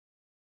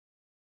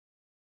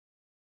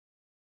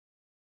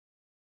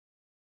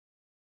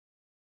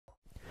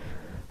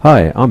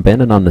Hi, I'm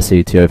Ben and I'm the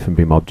CTO from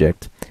BIM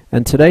Object,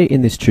 and today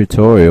in this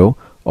tutorial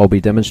I'll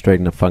be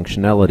demonstrating a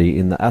functionality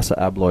in the ASSA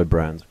ABLOY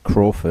brand's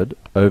Crawford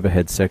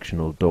overhead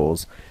sectional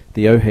doors,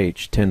 the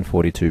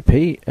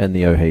OH1042P and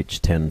the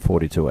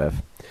OH1042F.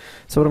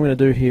 So what I'm going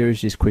to do here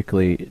is just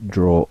quickly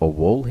draw a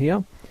wall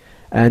here,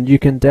 and you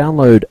can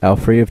download our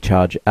free of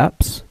charge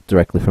apps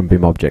directly from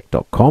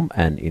bimobject.com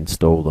and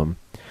install them.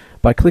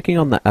 By clicking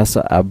on the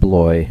ASSA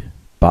ABLOY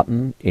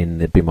button in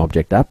the BIM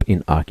Object app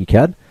in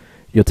ArchiCAD,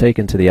 you're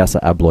taken to the ASSA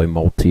ABLOY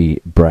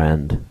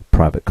multi-brand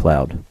private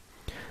cloud.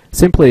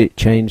 Simply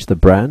change the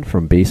brand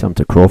from BSUM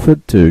to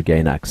Crawford to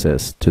gain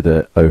access to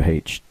the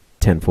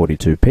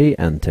OH1042P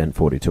and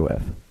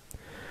 1042F.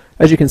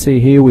 As you can see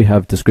here, we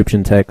have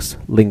description text,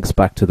 links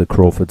back to the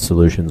Crawford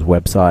Solutions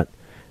website,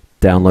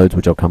 downloads,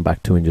 which I'll come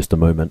back to in just a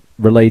moment,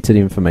 related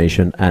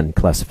information and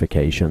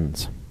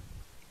classifications.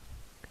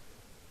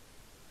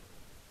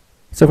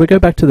 So if we go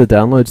back to the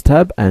Downloads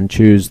tab and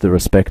choose the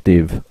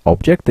respective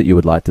object that you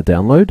would like to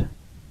download,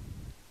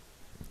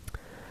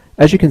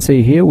 as you can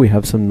see here, we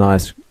have some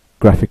nice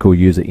graphical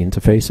user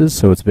interfaces,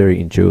 so it's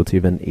very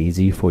intuitive and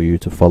easy for you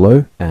to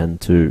follow and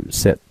to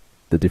set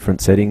the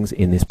different settings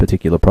in this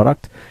particular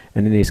product.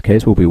 And in this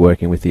case, we'll be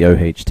working with the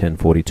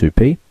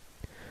OH1042P.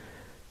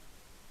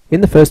 In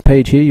the first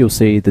page here, you'll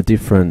see the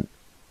different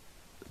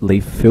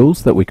leaf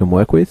fills that we can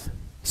work with.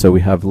 So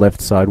we have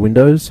left side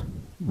windows,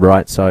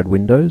 right side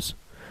windows.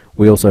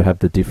 We also have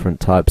the different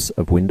types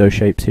of window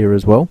shapes here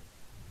as well.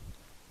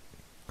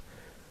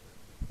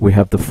 We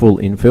have the full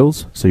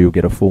infills, so you'll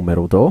get a full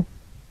metal door.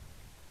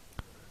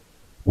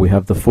 We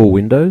have the full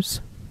windows.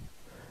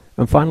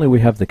 And finally we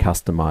have the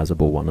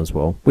customizable one as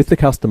well. With the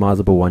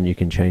customizable one, you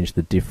can change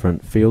the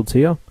different fields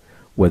here,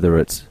 whether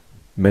it's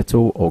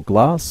metal or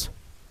glass.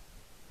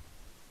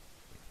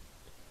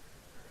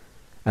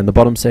 And the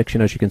bottom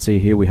section, as you can see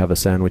here, we have a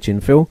sandwich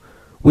infill.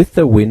 With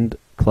the wind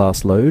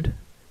class load,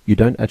 you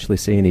don't actually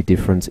see any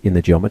difference in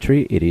the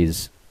geometry. It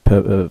is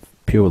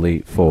purely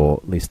for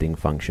listing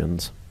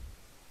functions.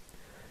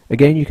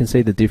 Again, you can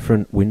see the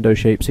different window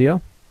shapes here.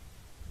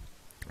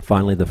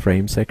 Finally, the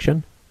frame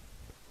section.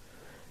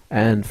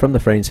 And from the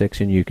frame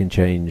section, you can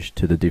change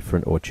to the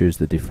different or choose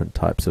the different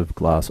types of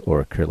glass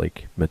or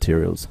acrylic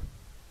materials.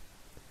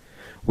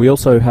 We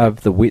also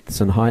have the widths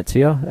and heights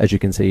here. As you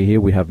can see here,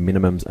 we have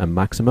minimums and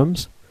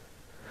maximums.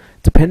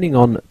 Depending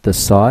on the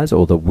size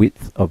or the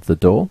width of the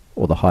door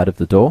or the height of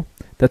the door,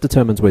 that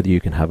determines whether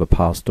you can have a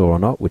pass door or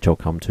not, which I'll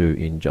come to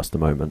in just a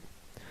moment.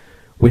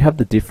 We have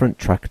the different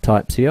track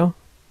types here,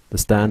 the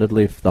standard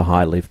lift, the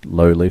high lift,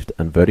 low lift,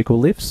 and vertical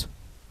lifts.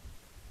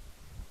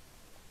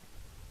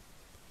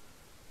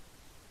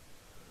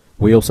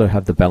 We also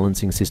have the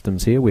balancing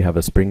systems here. We have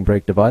a spring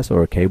brake device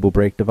or a cable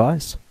brake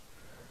device.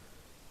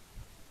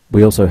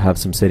 We also have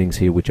some settings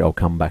here which I'll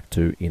come back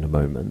to in a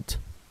moment.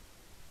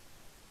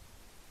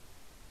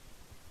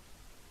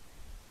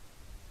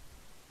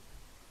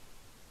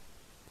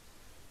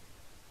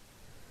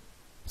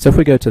 So if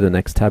we go to the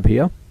next tab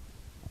here,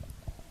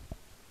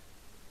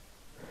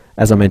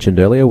 as I mentioned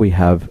earlier, we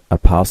have a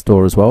pass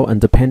door as well, and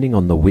depending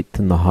on the width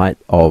and the height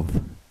of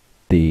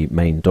the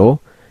main door,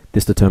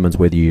 this determines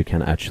whether you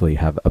can actually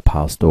have a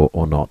pass door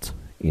or not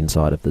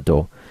inside of the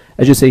door.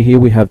 As you see here,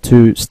 we have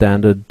two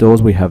standard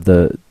doors. We have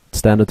the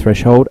standard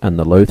threshold and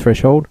the low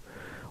threshold.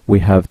 We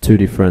have two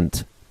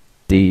different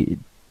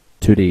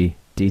 2D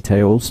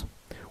details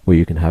where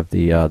you can have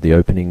the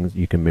openings.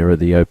 You can mirror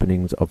the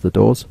openings of the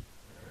doors.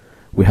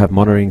 We have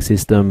monitoring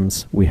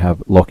systems, we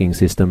have locking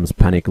systems,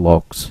 panic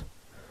locks,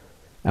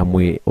 and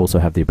we also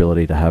have the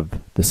ability to have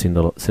the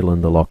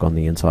cylinder lock on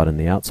the inside and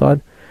the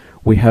outside.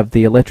 We have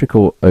the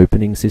electrical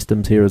opening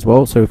systems here as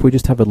well. So if we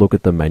just have a look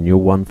at the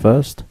manual one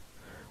first,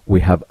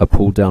 we have a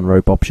pull down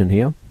rope option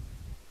here.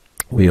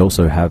 We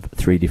also have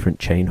three different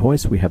chain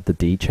hoists. We have the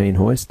D chain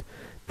hoist,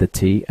 the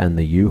T and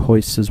the U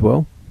hoists as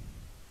well,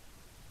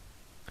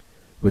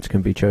 which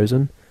can be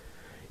chosen.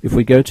 If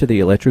we go to the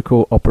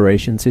electrical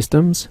operation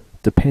systems,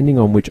 depending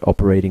on which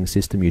operating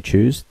system you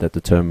choose, that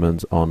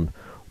determines on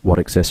what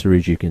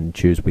accessories you can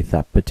choose with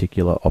that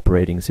particular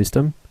operating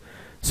system.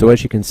 So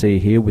as you can see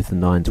here with the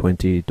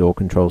 920 door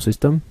control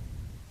system,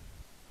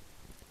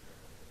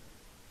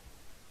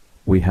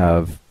 we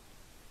have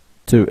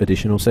two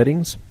additional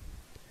settings.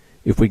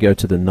 If we go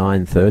to the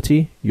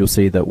 930, you'll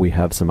see that we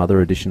have some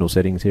other additional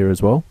settings here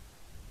as well.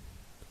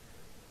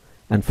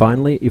 And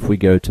finally, if we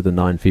go to the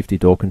 950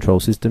 door control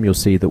system, you'll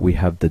see that we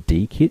have the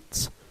D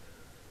kits,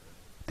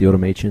 the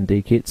automation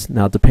D kits.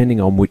 Now,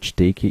 depending on which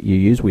D kit you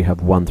use, we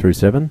have 1 through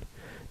 7,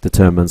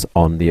 determines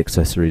on the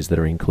accessories that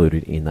are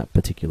included in that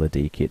particular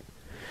D kit.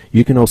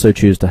 You can also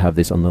choose to have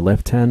this on the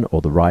left hand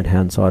or the right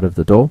hand side of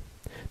the door.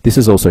 This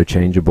is also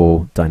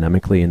changeable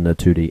dynamically in the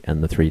 2D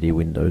and the 3D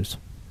windows.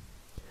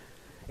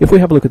 If we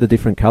have a look at the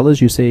different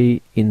colors, you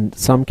see in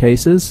some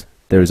cases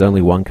there is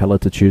only one color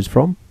to choose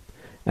from,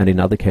 and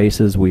in other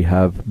cases we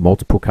have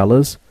multiple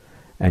colors,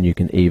 and you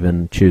can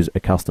even choose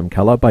a custom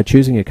color. By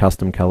choosing a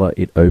custom color,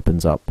 it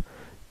opens up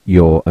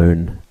your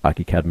own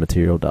ArchiCAD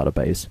material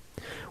database.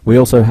 We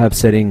also have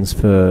settings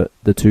for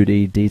the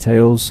 2D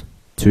details,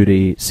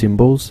 2D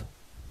symbols,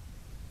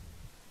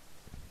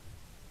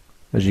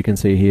 as you can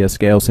see here,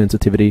 scale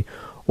sensitivity,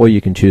 or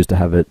you can choose to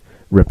have it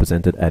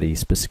represented at a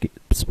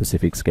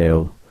specific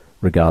scale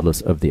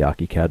regardless of the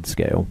ArchiCAD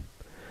scale.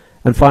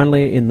 And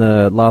finally, in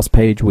the last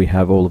page, we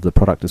have all of the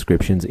product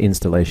descriptions,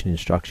 installation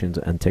instructions,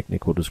 and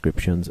technical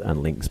descriptions,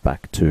 and links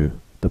back to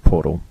the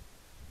portal.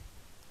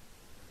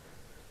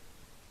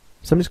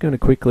 So I'm just going to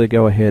quickly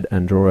go ahead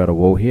and draw out a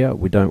wall here.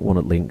 We don't want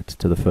it linked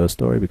to the first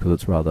story because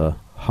it's rather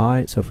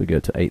high, so if we go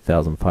to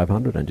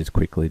 8,500 and just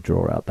quickly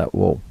draw out that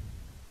wall.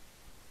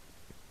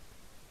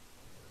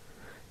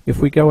 If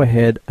we go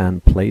ahead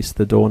and place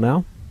the door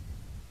now,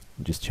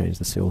 just change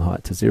the sill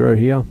height to 0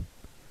 here,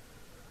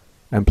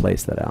 and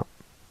place that out.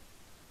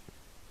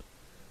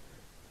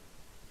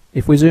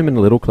 If we zoom in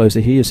a little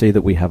closer here, you see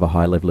that we have a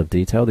high level of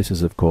detail. This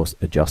is of course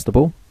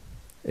adjustable.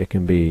 It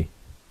can be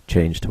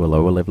changed to a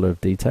lower level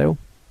of detail.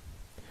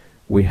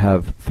 We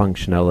have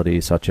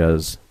functionality such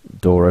as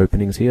door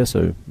openings here,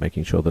 so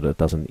making sure that it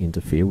doesn't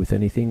interfere with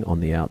anything on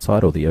the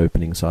outside or the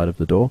opening side of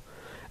the door.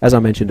 As I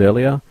mentioned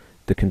earlier,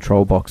 the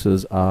control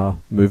boxes are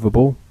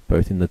movable,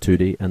 both in the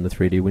 2D and the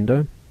 3D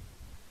window.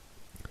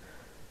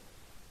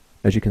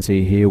 As you can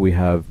see here, we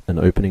have an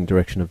opening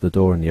direction of the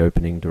door and the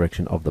opening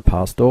direction of the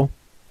pass door.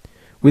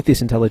 With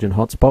this intelligent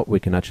hotspot, we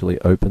can actually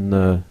open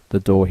the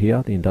door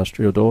here, the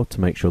industrial door,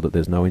 to make sure that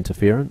there's no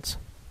interference,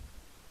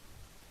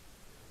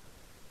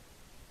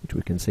 which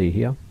we can see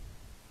here.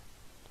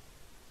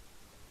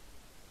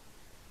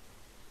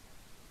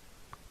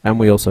 And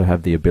we also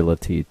have the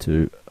ability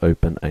to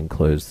open and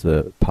close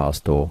the pass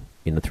door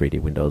in the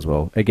 3D window as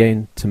well,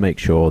 again to make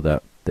sure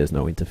that there's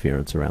no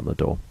interference around the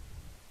door.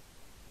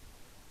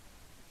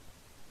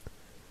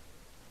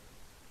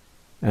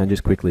 And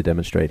just quickly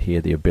demonstrate here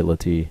the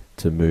ability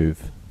to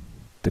move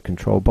the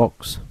control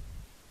box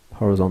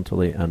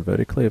horizontally and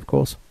vertically, of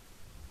course.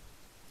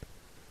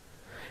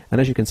 And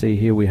as you can see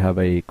here, we have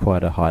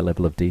quite a high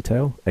level of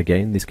detail.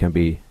 Again, this can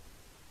be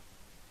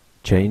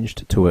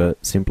changed to a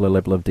simpler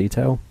level of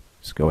detail.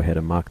 Just go ahead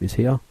and mark this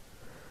here,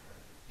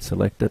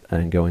 select it,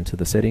 and go into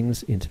the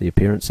settings, into the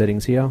appearance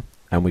settings here,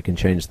 and we can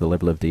change the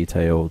level of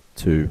detail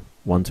to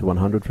 1 to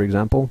 100, for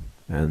example,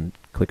 and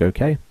click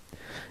OK.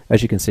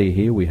 As you can see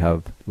here, we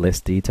have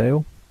less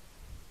detail.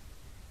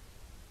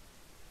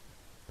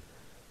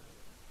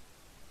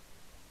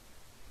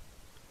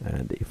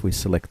 And if we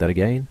select that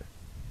again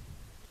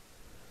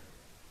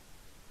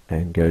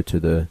and go to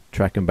the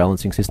track and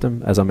balancing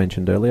system, as I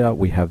mentioned earlier,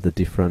 we have the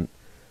different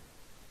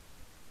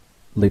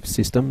lift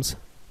systems.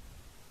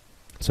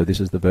 So this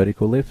is the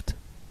vertical lift.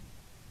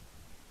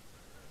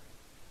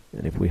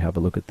 And if we have a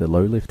look at the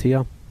low lift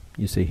here,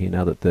 you see here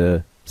now that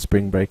the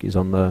spring brake is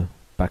on the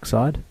back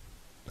side.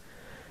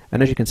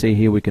 And as you can see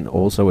here, we can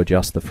also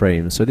adjust the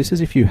frames. So this is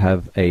if you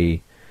have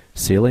a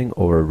ceiling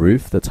or a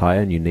roof that's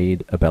higher and you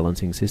need a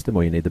balancing system,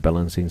 or you need the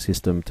balancing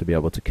system to be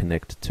able to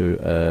connect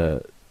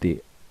to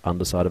the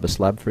underside of a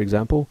slab, for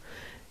example.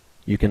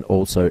 You can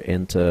also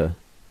enter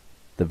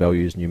the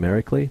values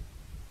numerically.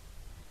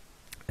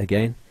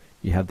 Again,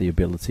 you have the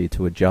ability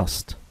to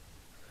adjust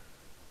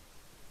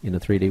in a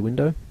 3D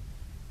window.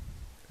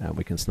 And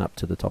we can snap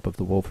to the top of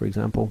the wall, for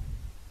example.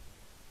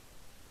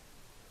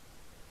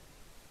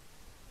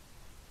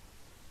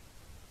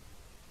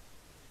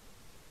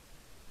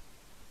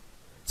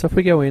 So if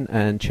we go in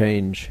and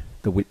change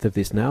the width of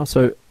this now,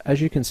 so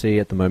as you can see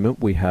at the moment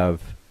we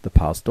have the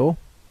pass door.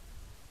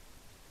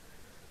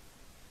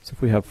 So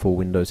if we have 4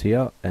 windows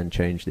here and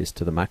change this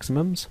to the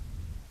maximums,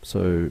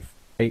 so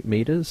 8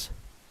 meters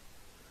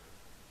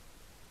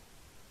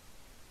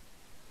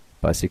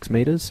by 6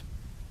 meters.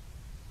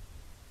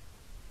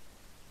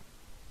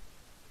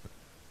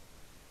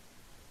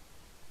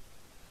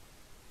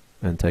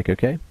 And take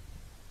OK.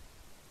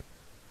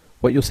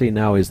 What you'll see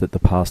now is that the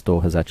pass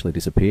door has actually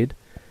disappeared.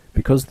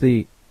 Because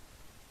the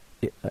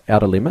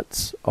outer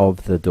limits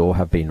of the door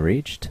have been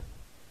reached,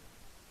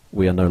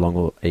 we are no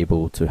longer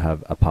able to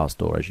have a pass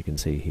door, as you can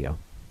see here.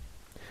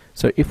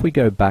 So if we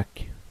go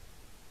back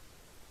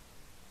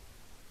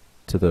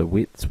to the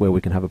widths where we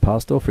can have a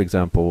pass door, for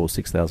example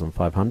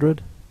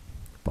 6,500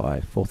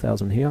 by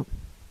 4,000 here,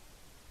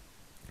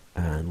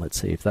 and let's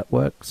see if that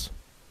works.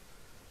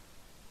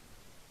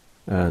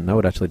 No,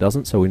 it actually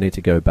doesn't, so we need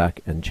to go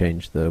back and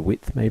change the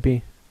width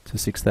maybe to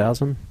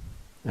 6,000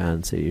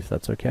 and see if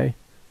that's okay.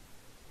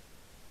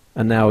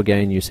 And now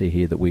again you see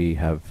here that we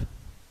have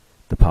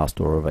the pass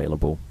door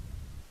available,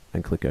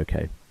 and click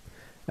OK.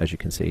 As you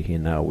can see here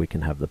now, we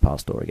can have the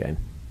pass door again.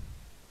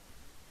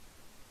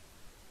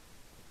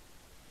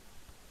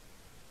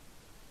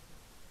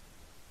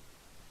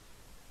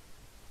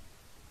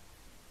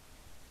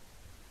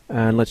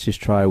 And let's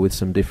just try with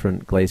some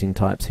different glazing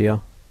types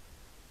here.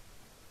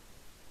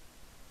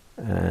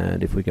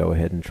 And if we go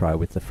ahead and try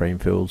with the frame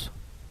fills,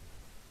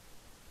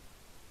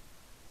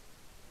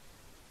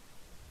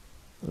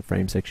 the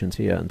frame sections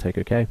here, and take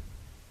OK.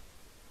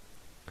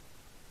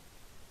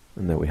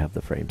 And there we have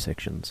the frame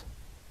sections.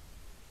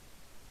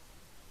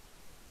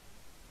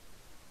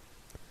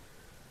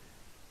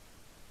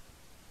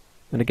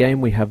 And again,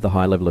 we have the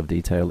high level of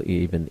detail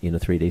even in a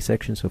 3D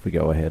section. So if we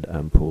go ahead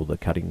and pull the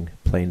cutting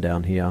plane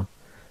down here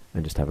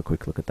and just have a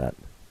quick look at that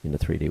in the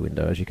 3D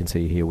window. As you can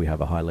see here, we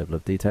have a high level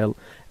of detail,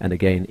 and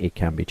again it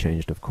can be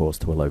changed of course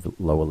to a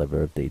lower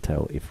level of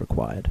detail if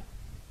required.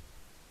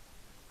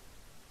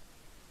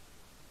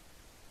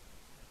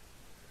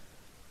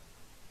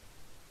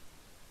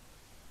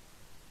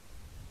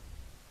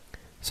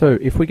 So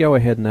if we go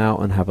ahead now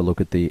and have a look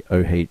at the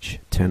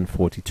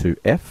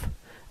OH1042F,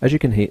 as you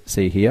can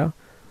see here,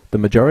 the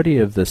majority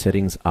of the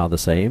settings are the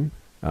same,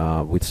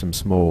 with some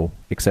small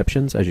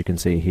exceptions. As you can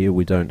see here,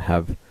 we don't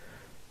have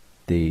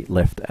the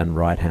left and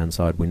right hand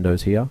side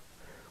windows here.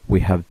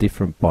 We have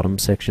different bottom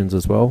sections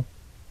as well,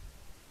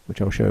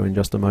 which I'll show in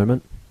just a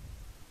moment.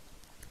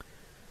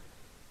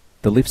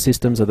 The lift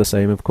systems are the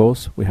same, of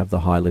course. We have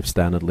the high lift,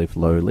 standard lift,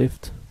 low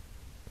lift,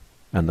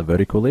 and the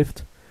vertical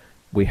lift.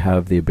 We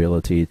have the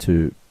ability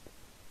to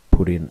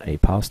put in a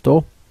pass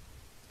door.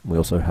 We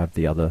also have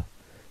the other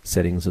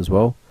settings as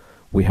well.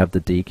 We have the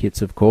D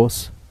kits, of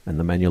course, and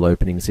the manual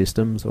opening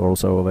systems are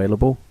also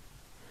available.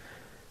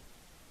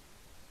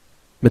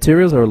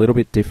 Materials are a little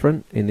bit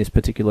different in this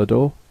particular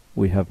door.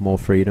 We have more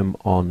freedom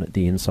on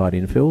the inside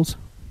infills.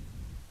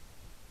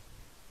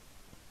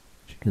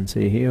 As you can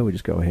see here, we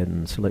just go ahead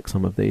and select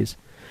some of these.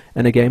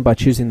 And again, by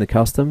choosing the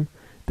custom,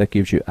 that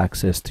gives you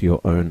access to your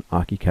own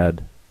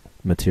ArchiCAD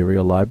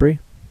material library.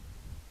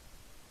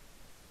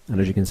 And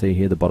as you can see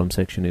here, the bottom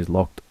section is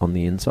locked on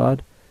the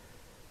inside,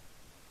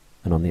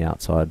 and on the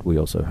outside we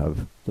also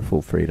have the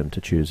full freedom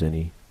to choose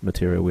any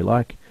material we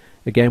like.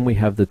 Again, we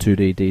have the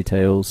 2D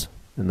details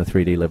and the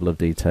 3D level of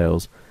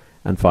details,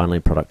 and finally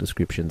product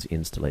descriptions,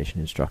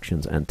 installation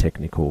instructions, and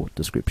technical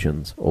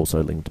descriptions,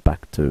 also linked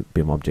back to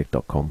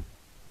bimobject.com.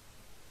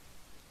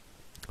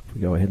 If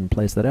we go ahead and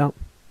place that out,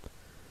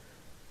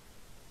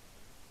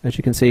 as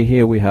you can see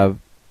here, we have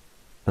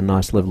a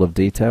nice level of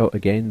detail.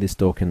 Again, this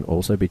door can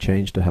also be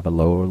changed to have a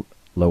lower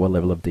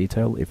level of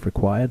detail if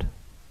required.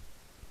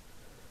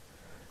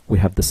 We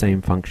have the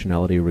same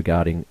functionality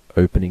regarding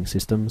opening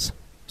systems,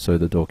 so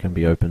the door can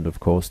be opened,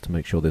 of course, to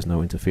make sure there's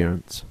no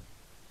interference.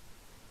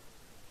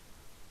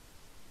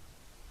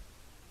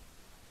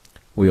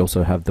 We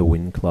also have the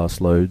Win class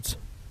loads,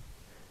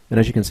 and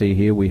as you can see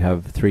here, we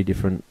have 3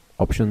 different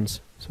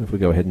options. So if we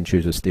go ahead and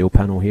choose a steel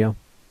panel here,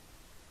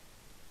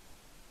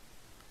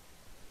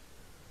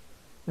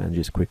 and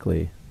just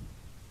quickly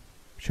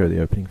show the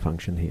opening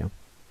function here.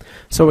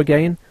 So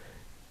again,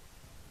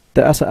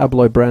 the ASSA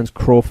ABLOY brands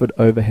Crawford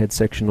overhead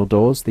sectional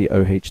doors, the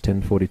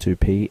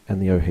OH1042P and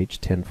the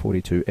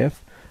OH1042F,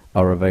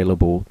 are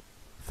available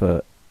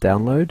for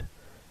download,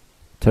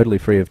 totally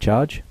free of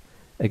charge.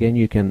 Again,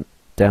 you can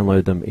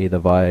download them either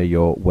via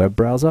your web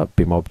browser,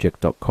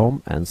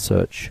 bimobject.com, and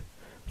search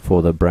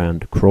for the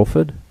brand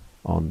Crawford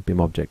on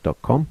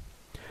bimobject.com.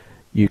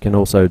 You can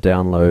also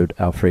download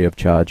our free of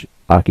charge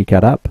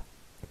ArchiCAD app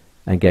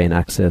and gain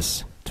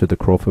access to the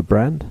Crawford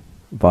brand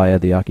via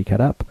the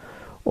ArchiCAD app,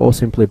 or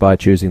simply by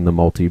choosing the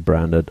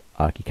multi-branded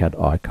ArchiCAD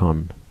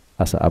icon,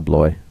 ASSA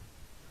ABLOY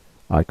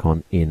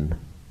icon in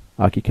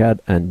ArchiCAD,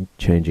 and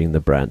changing the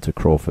brand to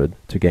Crawford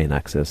to gain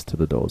access to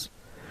the doors.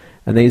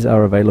 And these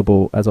are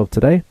available as of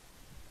today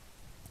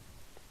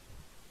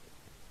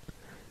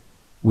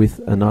with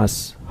a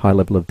nice high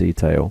level of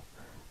detail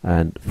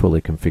and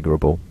fully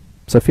configurable.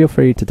 So feel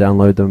free to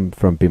download them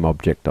from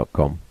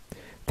bimobject.com.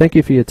 Thank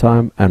you for your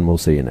time, and we'll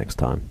see you next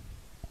time.